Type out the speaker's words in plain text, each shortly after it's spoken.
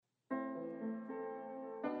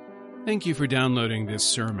Thank you for downloading this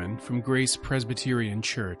sermon from Grace Presbyterian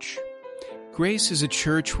Church. Grace is a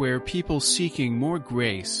church where people seeking more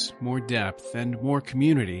grace, more depth, and more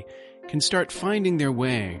community can start finding their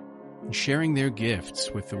way and sharing their gifts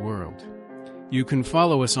with the world. You can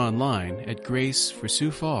follow us online at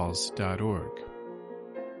graceforsiouxfalls.org.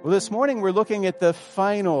 Well, this morning we're looking at the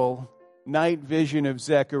final night vision of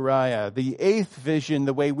Zechariah, the eighth vision,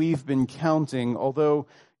 the way we've been counting, although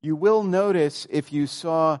you will notice if you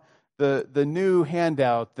saw the new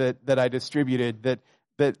handout that I distributed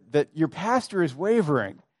that your pastor is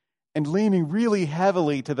wavering and leaning really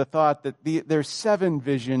heavily to the thought that there's 7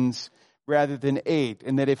 visions rather than 8,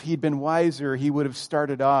 and that if he'd been wiser, he would have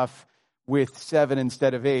started off with 7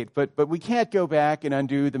 instead of 8. But we can't go back and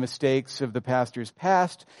undo the mistakes of the pastor's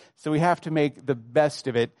past, so we have to make the best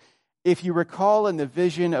of it. If you recall in the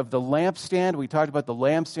vision of the lampstand, we talked about the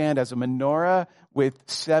lampstand as a menorah with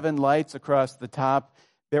 7 lights across the top.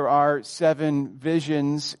 There are 7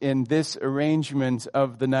 visions in this arrangement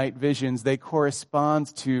of the night visions. They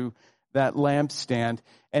correspond to that lampstand.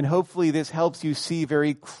 And hopefully this helps you see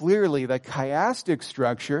very clearly the chiastic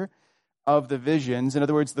structure of the visions. In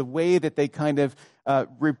other words, the way that they kind of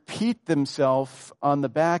repeat themselves on the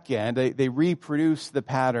back end. They reproduce the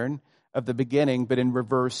pattern of the beginning, but in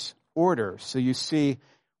reverse order. So you see,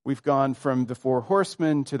 we've gone from the 4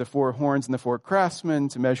 horsemen to the 4 horns and the 4 craftsmen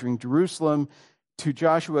to measuring Jerusalem, to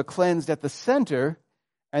Joshua cleansed at the center,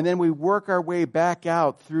 and then we work our way back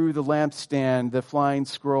out through the lampstand, the flying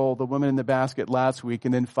scroll, the woman in the basket last week,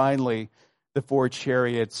 and then finally the 4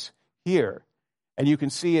 chariots here. And you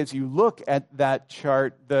can see as you look at that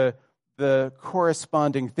chart the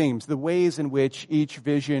corresponding themes, the ways in which each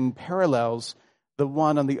vision parallels the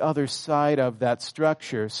one on the other side of that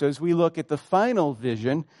structure. So as we look at the final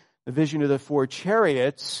vision, the vision of the 4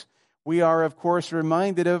 chariots, we are, of course,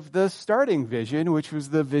 reminded of the starting vision, which was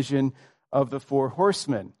the vision of the 4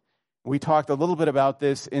 horsemen. We talked a little bit about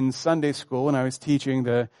this in Sunday school when I was teaching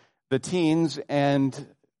the teens, and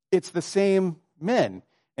it's the same men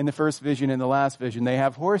in the first vision and the last vision. They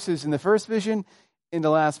have horses in the first vision. In the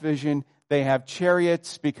last vision, they have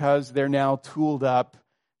chariots because they're now tooled up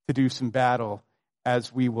to do some battle,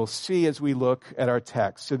 as we will see as we look at our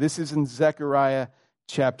text. So this is in Zechariah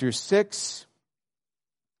chapter 6.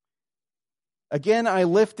 Again, I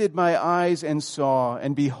lifted my eyes and saw,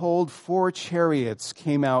 and behold, 4 chariots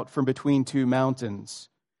came out from between 2 mountains.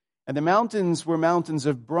 And the mountains were mountains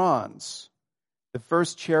of bronze. The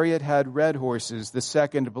first chariot had red horses, the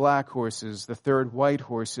second black horses, the third white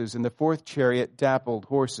horses, and the 4th chariot dappled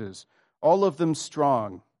horses, all of them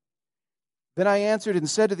strong. Then I answered and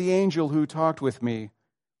said to the angel who talked with me,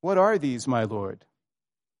 "What are these, my Lord?"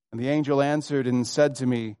 And the angel answered and said to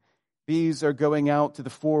me, "These are going out to the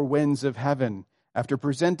 4 winds of heaven, after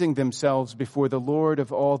presenting themselves before the Lord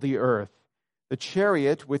of all the earth. The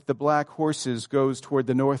chariot with the black horses goes toward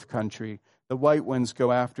the north country, the white ones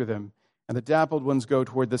go after them, and the dappled ones go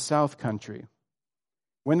toward the south country."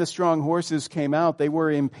 When the strong horses came out, they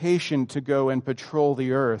were impatient to go and patrol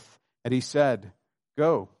the earth. And he said,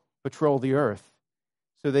 "Go, patrol the earth."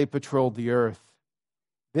 So they patrolled the earth.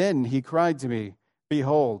 Then he cried to me,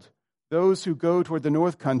 "Behold, those who go toward the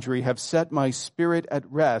north country have set my spirit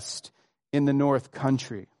at rest in the north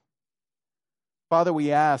country." Father,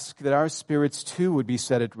 we ask that our spirits too would be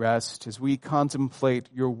set at rest as we contemplate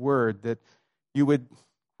your word, that you would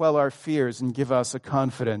quell our fears and give us a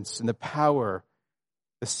confidence in the power,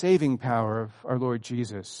 the saving power of our Lord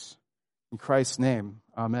Jesus. In Christ's name,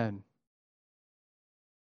 amen.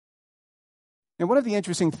 And one of the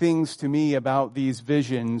interesting things to me about these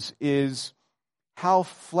visions is how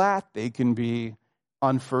flat they can be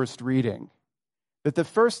on first reading. That the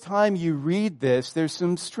first time you read this, there's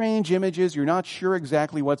some strange images. You're not sure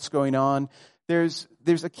exactly what's going on. There's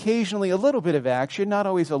occasionally a little bit of action, not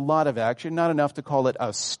always a lot of action, not enough to call it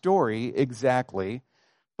a story exactly.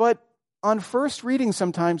 But on first reading,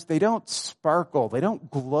 sometimes they don't sparkle. They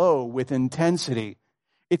don't glow with intensity.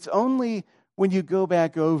 It's only when you go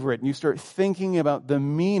back over it and you start thinking about the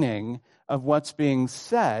meaning of what's being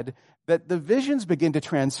said that the visions begin to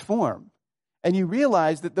transform. And you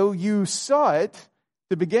realize that though you saw it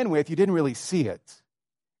to begin with, you didn't really see it.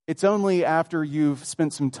 It's only after you've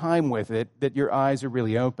spent some time with it that your eyes are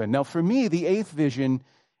really open. Now, for me, the 8th vision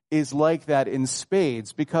is like that in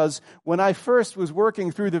spades, because when I first was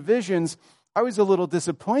working through the visions, I was a little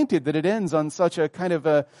disappointed that it ends on such a kind of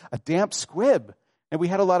a damp squib. And we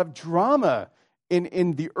had a lot of drama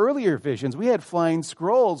in the earlier visions. We had flying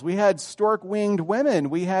scrolls. We had stork-winged women.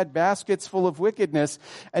 We had baskets full of wickedness.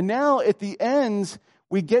 And now at the end,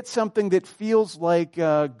 we get something that feels like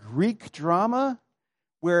Greek drama,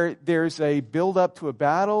 where there's a build-up to a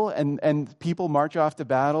battle and people march off to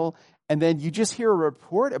battle, and then you just hear a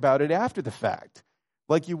report about it after the fact,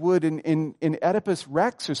 like you would in Oedipus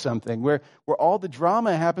Rex or something, where all the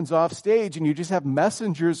drama happens off stage and you just have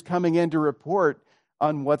messengers coming in to report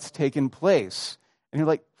on what's taken place. And you're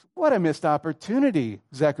like, what a missed opportunity,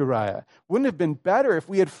 Zechariah. Wouldn't it have been better if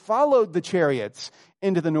we had followed the chariots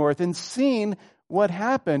into the north and seen what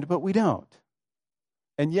happened, but we don't.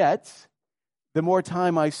 And yet, the more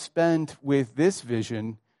time I spent with this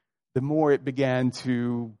vision, the more it began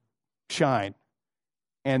to shine,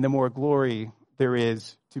 and the more glory there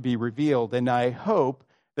is to be revealed. And I hope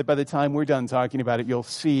that by the time we're done talking about it, you'll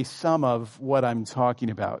see some of what I'm talking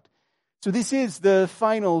about. So this is the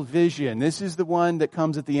final vision. This is the one that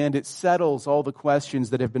comes at the end. It settles all the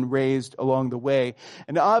questions that have been raised along the way.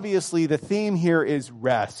 And obviously the theme here is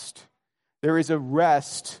rest. There is a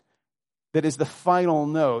rest that is the final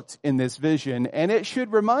note in this vision, and it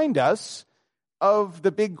should remind us of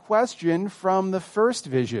the big question from the first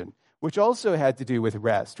vision, which also had to do with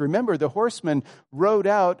rest. Remember, the horsemen rode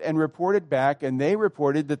out and reported back, and they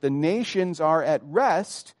reported that the nations are at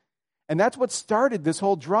rest. And that's what started this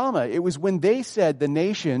whole drama. It was when they said the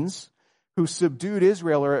nations who subdued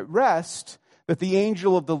Israel are at rest that the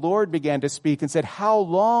angel of the Lord began to speak and said, "How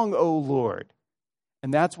long, O Lord?"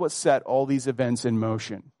 And that's what set all these events in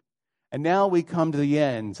motion. And now we come to the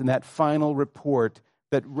end and that final report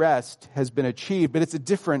that rest has been achieved, but it's a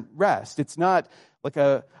different rest. It's not like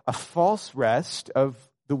a false rest of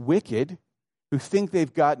the wicked who think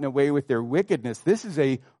they've gotten away with their wickedness. This is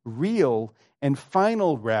a real and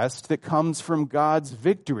final rest that comes from God's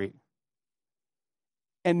victory.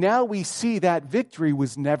 And now we see that victory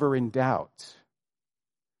was never in doubt.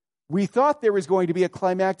 We thought there was going to be a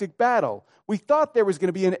climactic battle. We thought there was going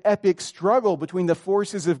to be an epic struggle between the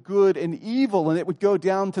forces of good and evil, and it would go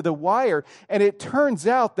down to the wire. And it turns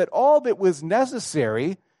out that all that was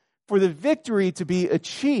necessary for the victory to be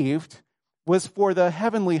achieved was for the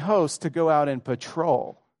heavenly host to go out and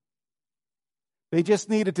patrol. They just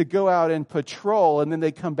needed to go out and patrol, and then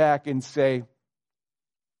they come back and say,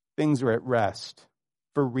 things are at rest,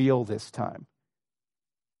 for real this time.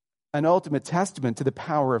 An ultimate testament to the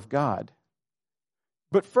power of God.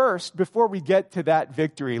 But first, before we get to that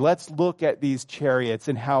victory, let's look at these chariots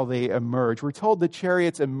and how they emerge. We're told the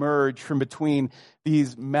chariots emerge from between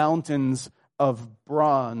these mountains of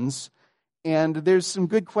bronze. And there's some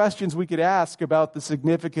good questions we could ask about the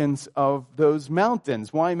significance of those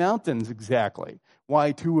mountains. Why mountains exactly?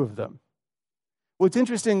 Why two of them? Well, it's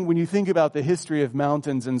interesting when you think about the history of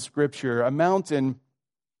mountains in Scripture. A mountain,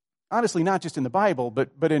 honestly, not just in the Bible,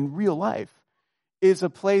 but in real life, is a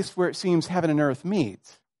place where it seems heaven and earth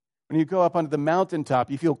meet. When you go up onto the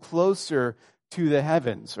mountaintop, you feel closer to the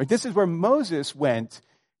heavens. Right? This is where Moses went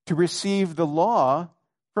to receive the law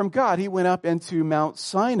from God. He went up into Mount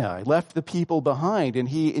Sinai, left the people behind, and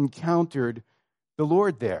he encountered the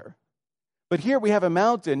Lord there. But here we have a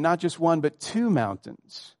mountain, not just one, but two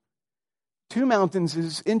mountains. Two mountains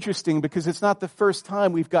is interesting because it's not the first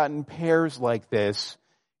time we've gotten pairs like this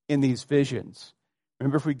in these visions.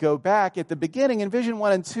 Remember, if we go back at the beginning, in vision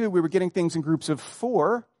 1 and 2, we were getting things in groups of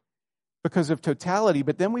 4 because of totality,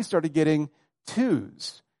 but then we started getting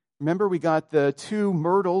twos. Remember, we got the 2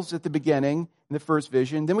 myrtles at the beginning in the first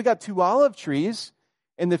vision. Then we got 2 olive trees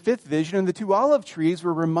in the 5th vision, and the 2 olive trees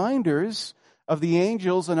were reminders of the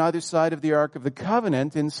angels on either side of the Ark of the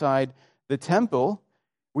Covenant inside the temple.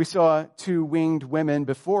 We saw 2 winged women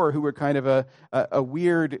before who were kind of a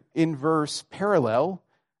weird inverse parallel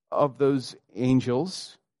of those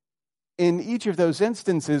angels. In each of those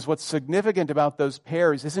instances, what's significant about those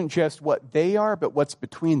pairs isn't just what they are, but what's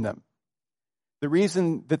between them. The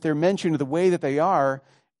reason that they're mentioned the way that they are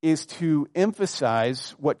is to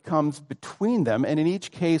emphasize what comes between them, and in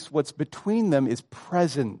each case, what's between them is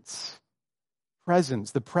presence.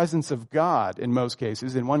 Presence, the presence of God in most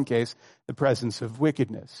cases, in one case, the presence of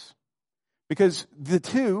wickedness. Because the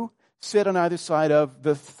 2 sit on either side of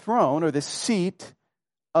the throne or the seat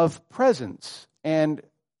of presence and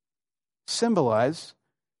symbolize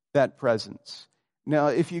that presence. Now,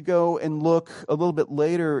 if you go and look a little bit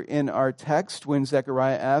later in our text, when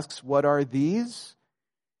Zechariah asks, "What are these?"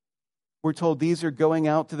 we're told these are going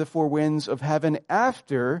out to the 4 winds of heaven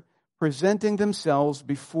after presenting themselves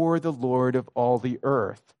before the Lord of all the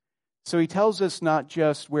earth. So he tells us not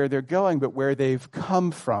just where they're going, but where they've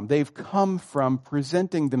come from. They've come from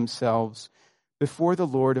presenting themselves before the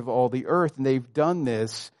Lord of all the earth, and they've done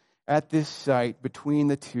this at this site between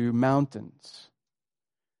the 2 mountains.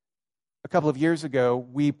 A couple of years ago,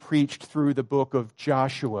 we preached through the book of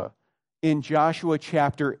Joshua, In Joshua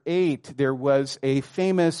chapter 8, there was a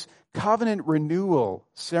famous covenant renewal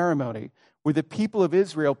ceremony where the people of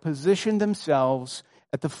Israel positioned themselves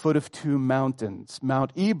at the foot of two mountains,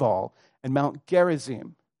 Mount Ebal and Mount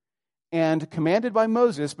Gerizim. And commanded by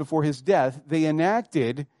Moses before his death, they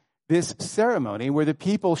enacted this ceremony where the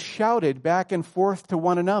people shouted back and forth to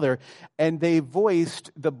one another, and they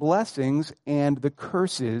voiced the blessings and the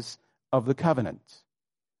curses of the covenant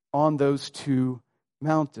on those two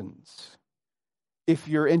mountains. If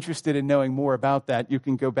you're interested in knowing more about that, you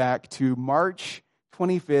can go back to March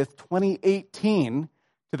 25th, 2018,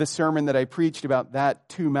 to the sermon that I preached about that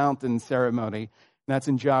two-mountain ceremony. And that's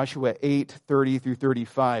in Joshua 8:30 through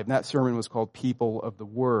 35. And that sermon was called People of the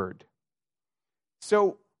Word.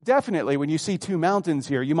 So definitely, when you see two mountains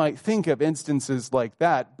here, you might think of instances like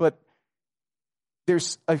that, but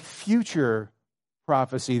there's a future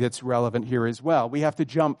prophecy that's relevant here as well. We have to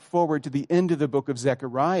jump forward to the end of the book of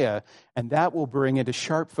Zechariah, and that will bring into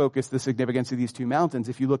sharp focus the significance of these two mountains.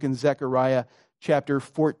 If you look in Zechariah chapter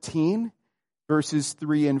 14, verses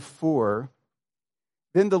 3 and 4,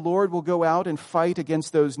 then the Lord will go out and fight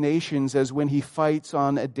against those nations as when he fights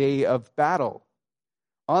on a day of battle.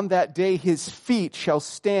 On that day his feet shall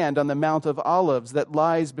stand on the Mount of Olives that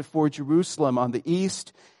lies before Jerusalem on the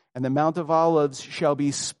east, and the Mount of Olives shall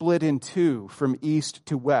be split in two from east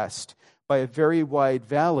to west by a very wide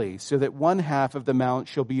valley, so that one half of the mount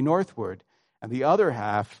shall be northward, and the other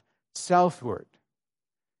half southward.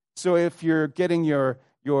 So if you're getting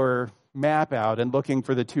your map out and looking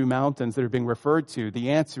for the two mountains that are being referred to,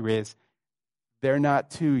 the answer is they're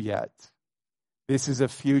not two yet. This is a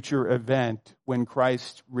future event when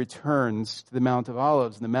Christ returns to the Mount of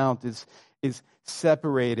Olives, and the mount is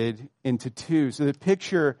separated into two. So the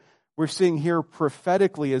picture we're seeing here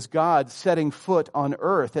prophetically is God setting foot on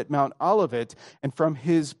earth at Mount Olivet, and from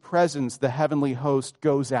his presence the heavenly host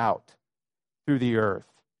goes out through the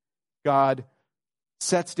earth. God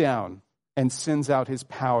sets down and sends out his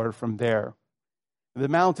power from there. The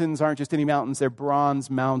mountains aren't just any mountains, they're bronze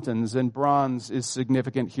mountains, and bronze is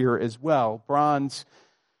significant here as well. Bronze,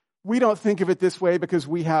 we don't think of it this way because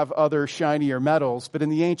we have other shinier metals, but in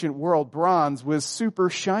the ancient world, bronze was super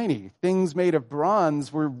shiny. Things made of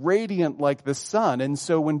bronze were radiant like the sun, and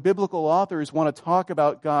so when biblical authors want to talk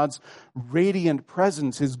about God's radiant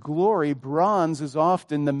presence, his glory, bronze is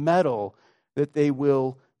often the metal that they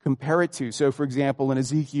will compare it to. So, for example, in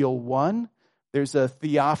Ezekiel 1, there's a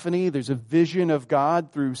theophany, there's a vision of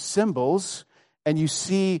God through symbols, and you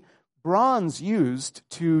see bronze used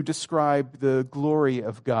to describe the glory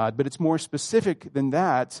of God. But it's more specific than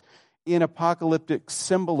that. In apocalyptic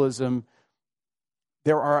symbolism,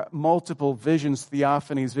 there are multiple visions,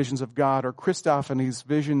 theophanies, visions of God, or Christophanies,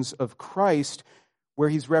 visions of Christ, where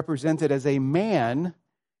he's represented as a man,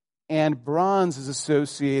 and bronze is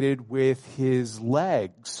associated with his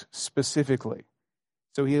legs specifically.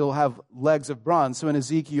 So he'll have legs of bronze. So in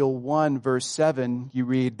Ezekiel 1, verse 7, you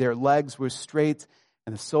read, their legs were straight,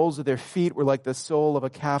 and the soles of their feet were like the sole of a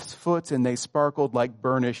calf's foot, and they sparkled like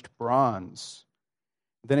burnished bronze.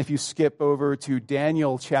 Then if you skip over to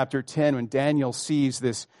Daniel chapter 10, when Daniel sees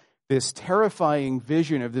this terrifying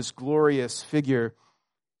vision of this glorious figure,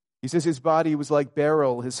 he says his body was like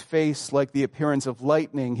beryl, his face like the appearance of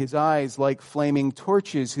lightning, his eyes like flaming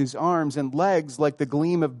torches, his arms and legs like the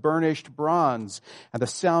gleam of burnished bronze, and the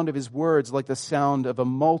sound of his words like the sound of a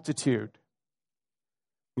multitude.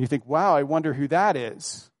 And you think, wow, I wonder who that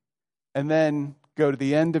is. And then go to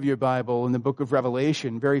the end of your Bible in the book of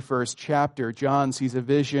Revelation, very first chapter. John sees a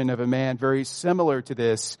vision of a man very similar to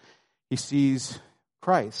this. He sees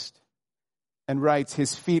Christ and writes,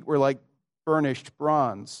 his feet were like burnished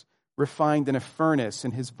bronze, refined in a furnace,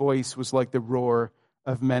 and his voice was like the roar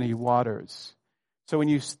of many waters. So when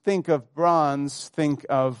you think of bronze, think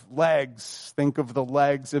of legs, think of the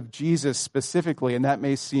legs of Jesus specifically, and that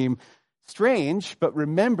may seem strange, but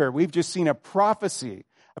remember, we've just seen a prophecy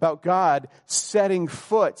about God setting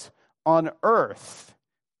foot on earth,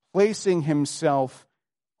 placing himself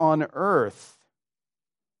on earth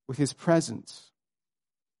with his presence.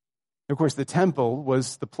 Of course, the temple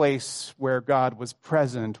was the place where God was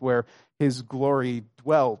present, where his glory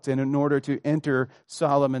dwelt. And in order to enter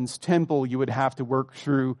Solomon's temple, you would have to walk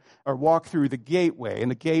through the gateway.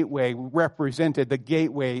 And the gateway represented the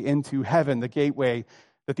gateway into heaven, the gateway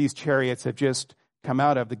that these chariots have just come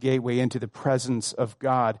out of, the gateway into the presence of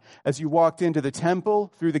God. As you walked into the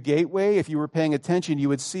temple through the gateway, if you were paying attention, you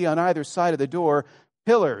would see on either side of the door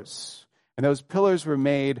pillars. And those pillars were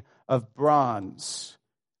made of bronze.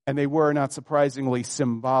 And they were, not surprisingly,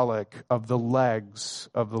 symbolic of the legs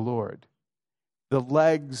of the Lord. The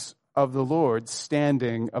legs of the Lord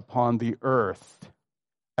standing upon the earth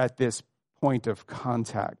at this point of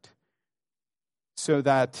contact, so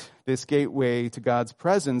that this gateway to God's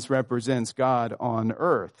presence represents God on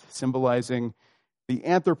earth, symbolizing the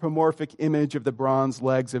anthropomorphic image of the bronze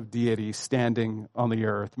legs of deity standing on the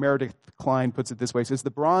earth. Meredith Kline puts it this way, says, the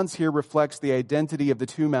bronze here reflects the identity of the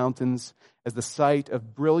two mountains as the site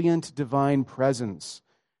of brilliant divine presence,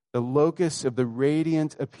 the locus of the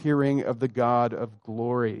radiant appearing of the God of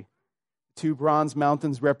glory. Two bronze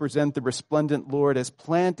mountains represent the resplendent Lord as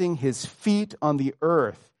planting his feet on the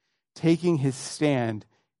earth, taking his stand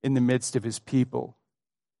in the midst of his people.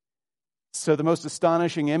 So the most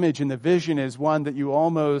astonishing image in the vision is one that you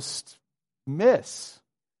almost miss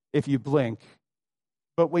if you blink.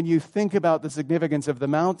 But when you think about the significance of the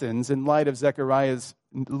mountains in light of Zechariah's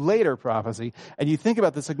later prophecy, and you think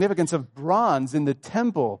about the significance of bronze in the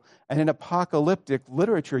temple and in apocalyptic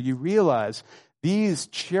literature, you realize these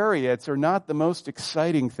chariots are not the most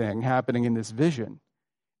exciting thing happening in this vision.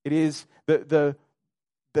 It is the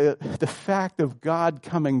fact of God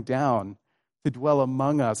coming down to dwell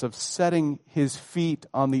among us, of setting his feet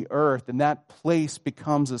on the earth, and that place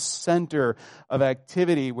becomes a center of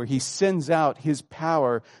activity where he sends out his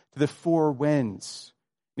power to the four winds.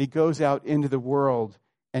 And he goes out into the world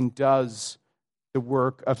and does the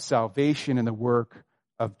work of salvation and the work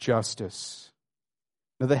of justice.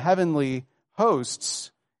 Now, the heavenly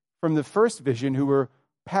hosts from the first vision, who were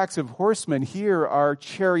packs of horsemen, here are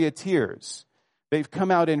charioteers. They've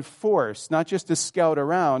come out in force, not just to scout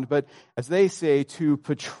around, but, as they say, to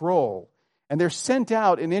patrol. And they're sent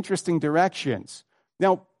out in interesting directions.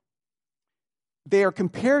 Now, they are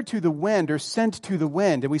compared to the wind, or sent to the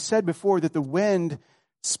wind. And we said before that the wind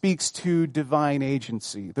speaks to divine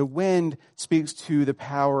agency. The wind speaks to the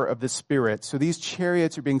power of the Spirit. So these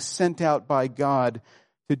chariots are being sent out by God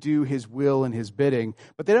to do his will and his bidding.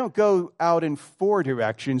 But they don't go out in four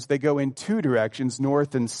directions. They go in two directions,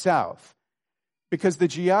 north and south. Because the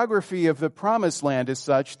geography of the promised land is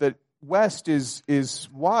such that west is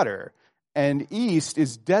water and east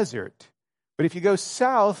is desert. But if you go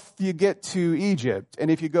south, you get to Egypt.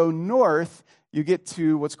 And if you go north, you get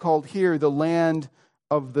to what's called here the land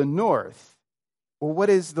of the north. Well, what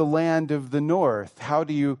is the land of the north?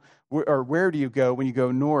 Where do you go when you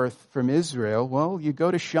go north from Israel? Well, you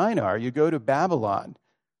go to Shinar, you go to Babylon,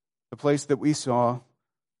 the place that we saw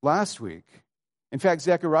last week. In fact,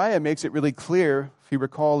 Zechariah makes it really clear, if you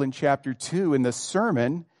recall in chapter 2, in the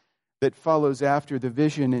sermon that follows after the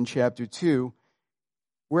vision in chapter 2,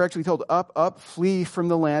 we're actually told, up, up, flee from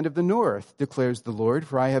the land of the north, declares the Lord,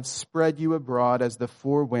 for I have spread you abroad as the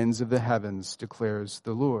four winds of the heavens, declares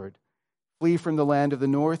the Lord. Flee from the land of the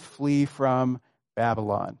north, flee from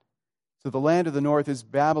Babylon. So the land of the north is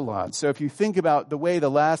Babylon. So if you think about the way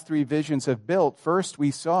the last three visions have built, first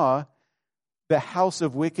we saw the house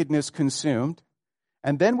of wickedness consumed.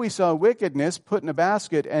 And then we saw wickedness put in a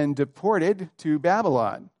basket and deported to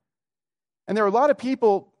Babylon. And there are a lot of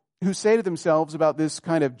people who say to themselves about this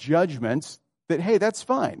kind of judgment that, hey, that's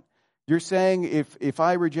fine. You're saying if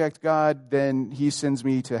I reject God, then he sends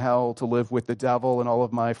me to hell to live with the devil and all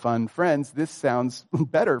of my fun friends. This sounds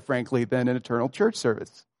better, frankly, than an eternal church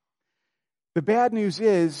service. The bad news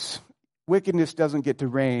is wickedness doesn't get to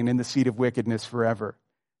reign in the seat of wickedness forever.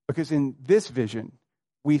 Because in this vision,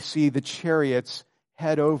 we see the chariots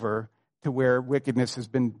head over to where wickedness has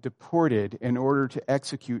been deported in order to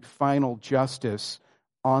execute final justice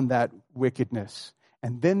on that wickedness.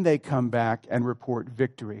 And then they come back and report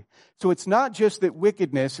victory. So it's not just that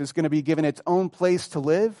wickedness is going to be given its own place to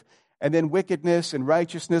live, and then wickedness and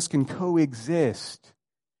righteousness can coexist.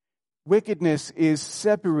 Wickedness is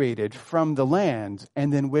separated from the land,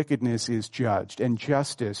 and then wickedness is judged, and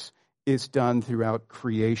justice is done throughout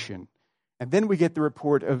creation. And then we get the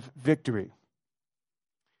report of victory.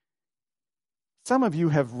 Some of you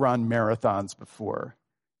have run marathons before.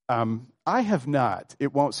 I have not.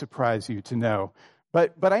 It won't surprise you to know.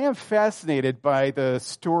 But I am fascinated by the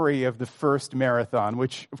story of the first marathon,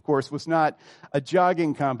 which, of course, was not a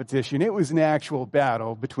jogging competition. It was an actual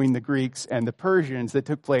battle between the Greeks and the Persians that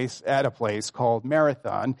took place at a place called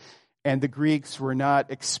Marathon. And the Greeks were not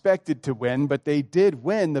expected to win, but they did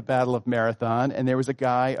win the Battle of Marathon. And there was a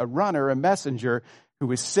guy, a runner, a messenger, who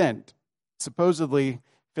was sent. Supposedly,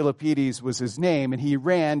 Philippides was his name, and he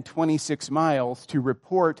ran 26 miles to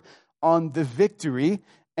report on the victory.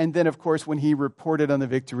 And then, of course, when he reported on the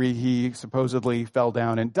victory, he supposedly fell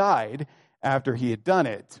down and died after he had done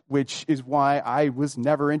it, which is why I was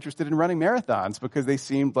never interested in running marathons, because they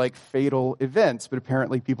seemed like fatal events. But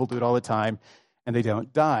apparently people do it all the time, and they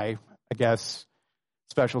don't die. I guess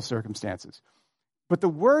special circumstances. But the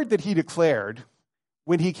word that he declared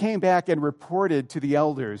when he came back and reported to the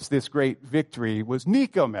elders this great victory was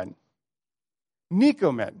Nikomen.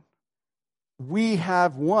 Nikomen. We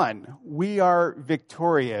have won. We are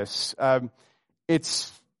victorious.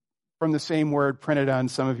 It's from the same word printed on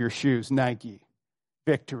some of your shoes, Nike,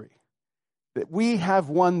 victory. That we have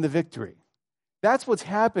won the victory. That's what's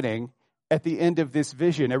happening at the end of this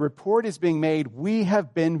vision. A report is being made. We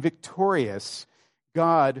have been victorious.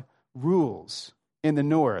 God rules in the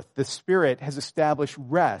north. The Spirit has established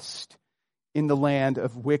rest in the land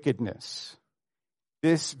of wickedness.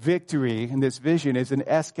 This victory and this vision is an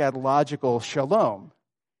eschatological shalom.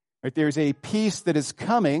 Right? There's a peace that is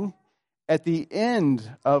coming at the end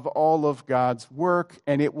of all of God's work,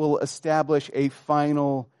 and it will establish a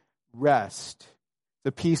final rest.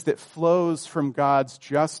 The peace that flows from God's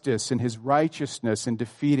justice and his righteousness in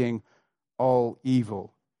defeating all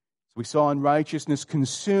evil. So we saw unrighteousness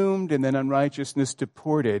consumed and then unrighteousness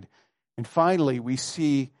deported. And finally, we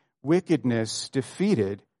see wickedness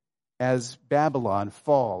defeated as Babylon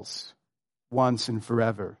falls once and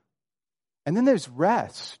forever. And then there's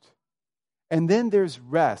rest. And then there's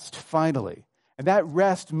rest, finally. And that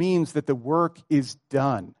rest means that the work is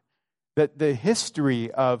done. That the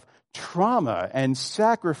history of trauma and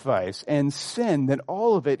sacrifice and sin, that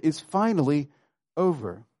all of it is finally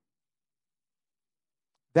over.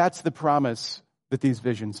 That's the promise that these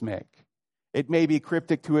visions make. It may be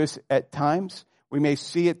cryptic to us at times. We may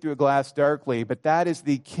see it through a glass darkly, but that is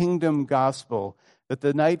the kingdom gospel that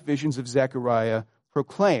the night visions of Zechariah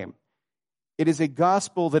proclaim. It is a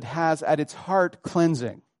gospel that has at its heart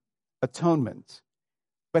cleansing, atonement,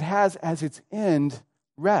 but has as its end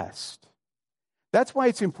rest. That's why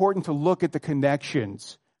it's important to look at the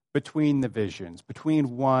connections between the visions,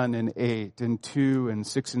 between 1 and 8 and 2 and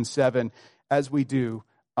 6 and 7, as we do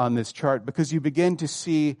on this chart, because you begin to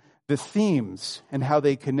see the themes and how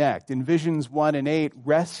they connect. In visions 1 and 8,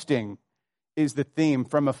 resting is the theme,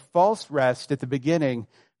 from a false rest at the beginning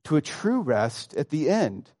to a true rest at the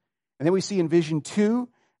end. And then we see in vision 2,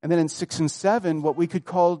 and then in 6 and 7, what we could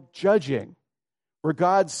call judging, where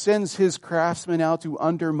God sends his craftsmen out to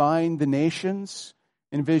undermine the nations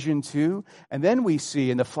in vision 2. And then we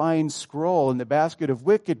see in the flying scroll, in the basket of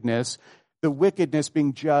wickedness, the wickedness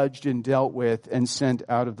being judged and dealt with and sent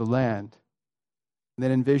out of the land. And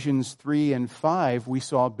then in visions 3 and 5, we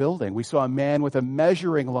saw building. We saw a man with a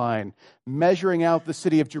measuring line, measuring out the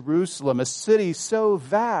city of Jerusalem, a city so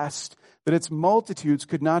vast that its multitudes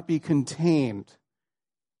could not be contained.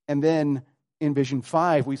 And then in vision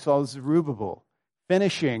 5, we saw Zerubbabel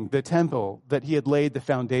finishing the temple that he had laid the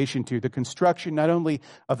foundation to, the construction not only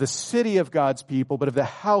of the city of God's people, but of the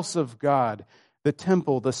house of God, the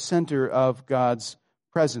temple, the center of God's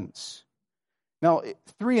presence. Now,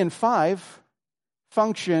 3 and 5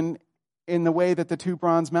 function in the way that the 2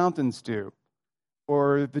 bronze mountains do,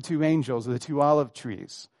 or the 2 angels, or the 2 olive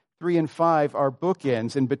trees. 3 and 5 are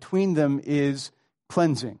bookends, and between them is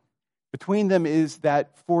cleansing. Between them is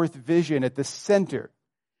that 4th vision at the center.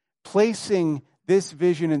 Placing this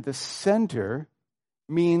vision in the center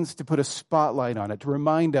means to put a spotlight on it, to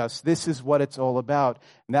remind us this is what it's all about.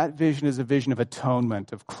 And that vision is a vision of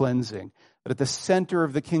atonement, of cleansing. But at the center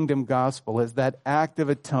of the kingdom gospel is that act of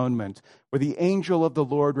atonement where the angel of the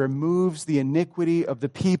Lord removes the iniquity of the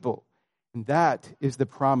people. And that is the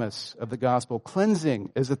promise of the gospel.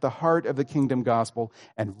 Cleansing is at the heart of the kingdom gospel,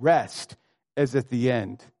 and rest is at the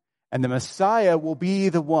end. And the Messiah will be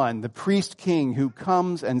the one, the priest king, who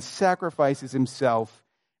comes and sacrifices himself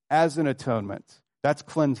as an atonement. That's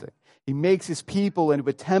cleansing. He makes his people into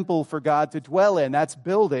a temple for God to dwell in. That's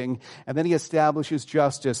building. And then he establishes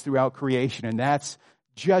justice throughout creation. And that's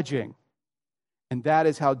judging. And that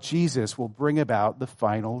is how Jesus will bring about the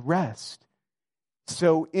final rest.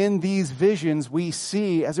 So in these visions, we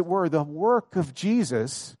see, as it were, the work of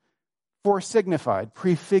Jesus foresignified,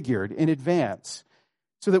 prefigured in advance.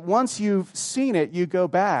 So that once you've seen it, you go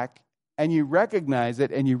back and you recognize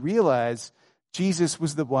it and you realize Jesus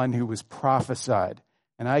was the one who was prophesied.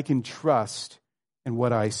 And I can trust in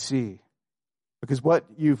what I see. Because what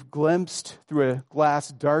you've glimpsed through a glass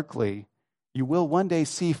darkly, you will one day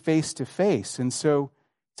see face to face. And so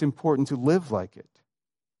it's important to live like it.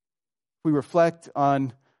 If we reflect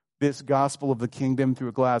on this gospel of the kingdom through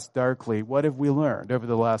a glass darkly, what have we learned over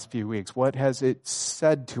the last few weeks? What has it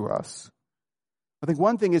said to us? I think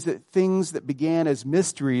one thing is that things that began as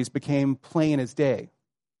mysteries became plain as day.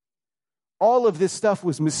 All of this stuff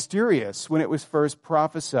was mysterious when it was first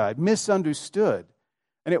prophesied, misunderstood.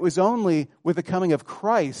 And it was only with the coming of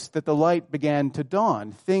Christ that the light began to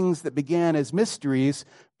dawn. Things that began as mysteries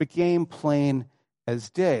became plain as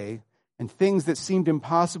day. And things that seemed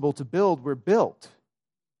impossible to build were built.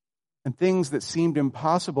 And things that seemed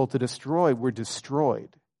impossible to destroy were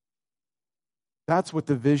destroyed. That's what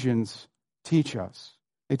the visions teach us.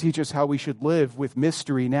 They teach us how we should live with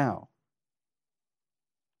mystery now.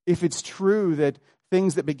 If it's true that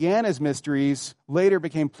things that began as mysteries later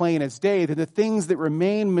became plain as day, then the things that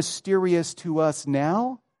remain mysterious to us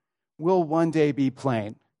now will one day be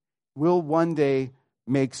plain, will one day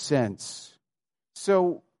make sense.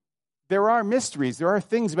 So there are mysteries. There are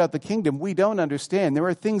things about the kingdom we don't understand. There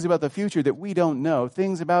are things about the future that we don't know,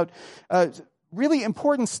 things about really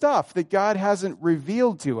important stuff that God hasn't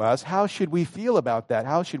revealed to us. How should we feel about that?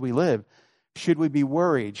 How should we live? Should we be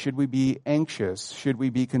worried? Should we be anxious? Should we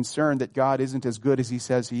be concerned that God isn't as good as he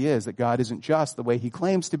says he is, that God isn't just the way he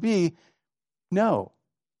claims to be? No.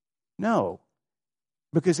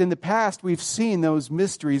 Because in the past, we've seen those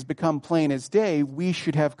mysteries become plain as day. We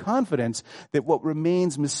should have confidence that what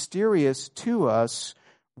remains mysterious to us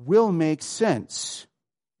will make sense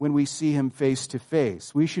when we see him face to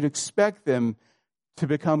face. We should expect them to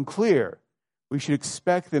become clear. We should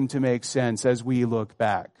expect them to make sense as we look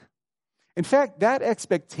back. In fact, that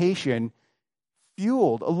expectation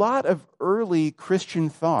fueled a lot of early Christian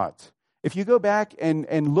thought. If you go back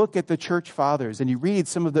and look at the church fathers and you read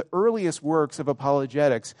some of the earliest works of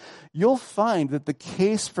apologetics, you'll find that the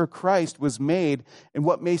case for Christ was made in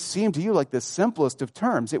what may seem to you like the simplest of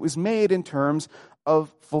terms. It was made in terms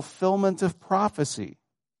of fulfillment of prophecy.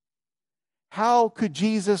 How could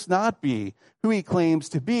Jesus not be who he claims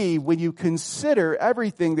to be when you consider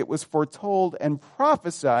everything that was foretold and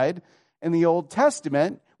prophesied in the Old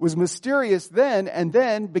Testament was mysterious then and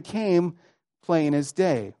then became plain as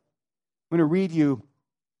day? I'm going to read you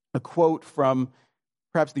a quote from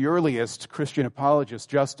perhaps the earliest Christian apologist,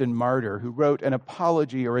 Justin Martyr, who wrote an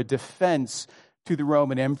apology or a defense to the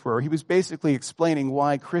Roman emperor. He was basically explaining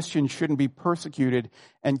why Christians shouldn't be persecuted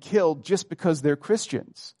and killed just because they're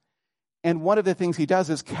Christians. And one of the things he does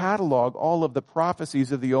is catalog all of the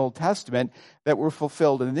prophecies of the Old Testament that were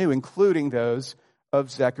fulfilled in the New, including those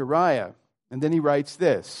of Zechariah. And then he writes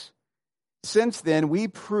this: "Since then we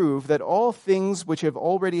prove that all things which have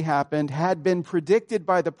already happened had been predicted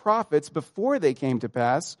by the prophets before they came to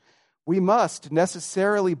pass, we must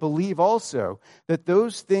necessarily believe also that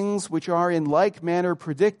those things which are in like manner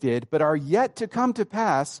predicted but are yet to come to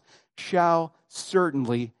pass shall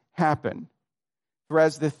certainly happen. For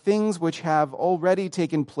as the things which have already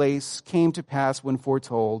taken place came to pass when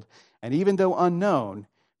foretold, and even though unknown,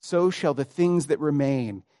 so shall the things that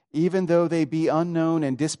remain, even though they be unknown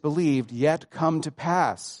and disbelieved, yet come to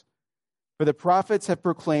pass. For the prophets have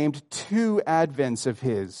proclaimed two advents of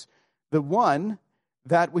his. The one,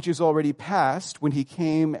 that which is already past, when he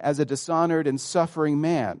came as a dishonored and suffering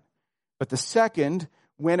man. But the second,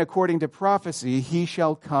 when according to prophecy he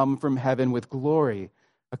shall come from heaven with glory,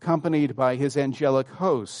 accompanied by his angelic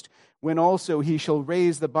host, when also he shall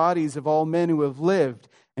raise the bodies of all men who have lived,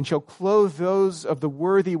 and shall clothe those of the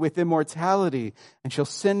worthy with immortality, and shall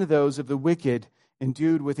send those of the wicked,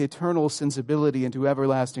 endued with eternal sensibility, into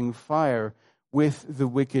everlasting fire with the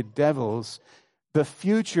wicked devils." The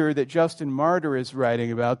future that Justin Martyr is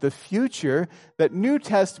writing about, the future that New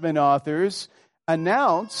Testament authors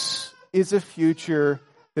announce, is a future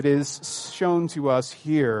that is shown to us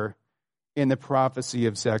here in the prophecy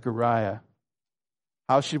of Zechariah.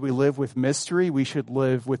 How should we live with mystery? We should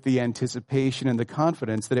live with the anticipation and the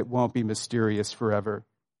confidence that it won't be mysterious forever.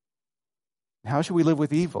 How should we live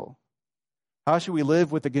with evil? How should we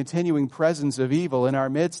live with the continuing presence of evil in our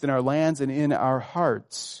midst, in our lands, and in our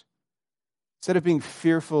hearts? Instead of being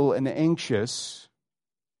fearful and anxious,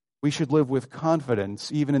 we should live with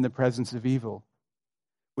confidence, even in the presence of evil.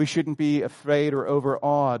 We shouldn't be afraid or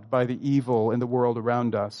overawed by the evil in the world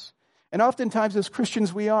around us. And oftentimes as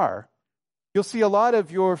Christians we are. You'll see a lot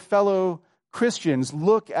of your fellow Christians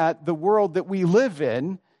look at the world that we live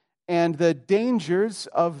in and the dangers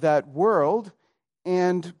of that world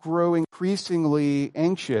and grow increasingly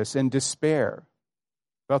anxious and despair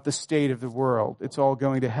about the state of the world. It's all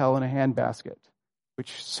going to hell in a handbasket,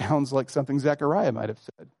 which sounds like something Zechariah might have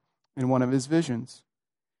said in one of his visions.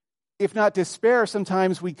 If not despair,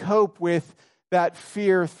 sometimes we cope with that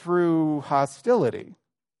fear through hostility.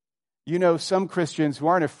 You know, some Christians who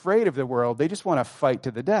aren't afraid of the world, they just want to fight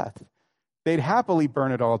to the death. They'd happily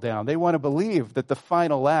burn it all down. They want to believe that the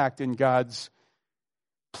final act in God's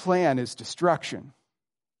plan is destruction.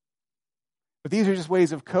 But these are just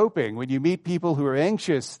ways of coping. When you meet people who are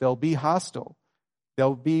anxious, they'll be hostile.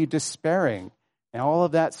 They'll be despairing. And all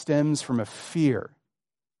of that stems from a fear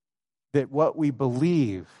that what we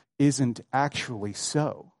believe isn't actually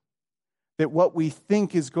so. That what we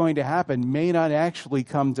think is going to happen may not actually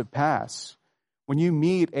come to pass. When you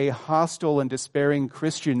meet a hostile and despairing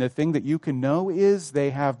Christian, the thing that you can know is they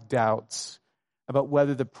have doubts about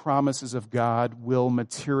whether the promises of God will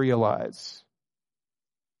materialize.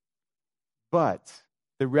 But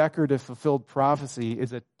the record of fulfilled prophecy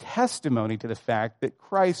is a testimony to the fact that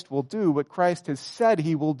Christ will do what Christ has said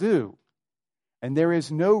he will do. And there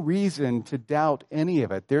is no reason to doubt any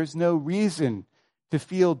of it. There's no reason to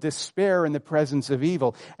feel despair in the presence of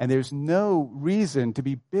evil. And there's no reason to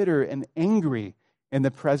be bitter and angry in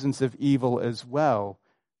the presence of evil as well,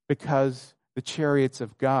 because the chariots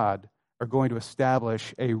of God are going to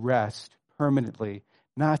establish a rest permanently,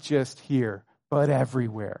 not just here, but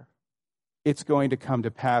everywhere. It's going to come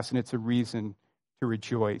to pass, and it's a reason to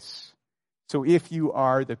rejoice. So if you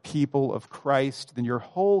are the people of Christ, then your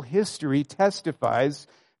whole history testifies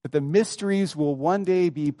that the mysteries will one day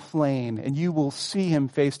be plain, and you will see him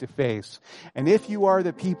face to face. And if you are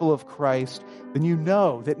the people of Christ, then you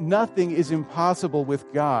know that nothing is impossible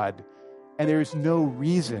with God, and there is no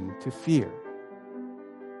reason to fear.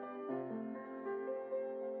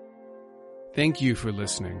 Thank you for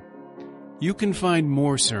listening. You can find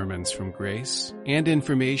more sermons from Grace and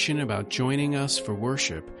information about joining us for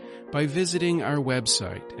worship by visiting our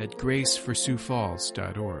website at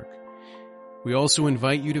graceforsiouxfalls.org. We also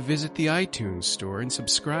invite you to visit the iTunes store and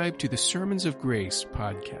subscribe to the Sermons of Grace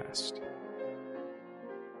podcast.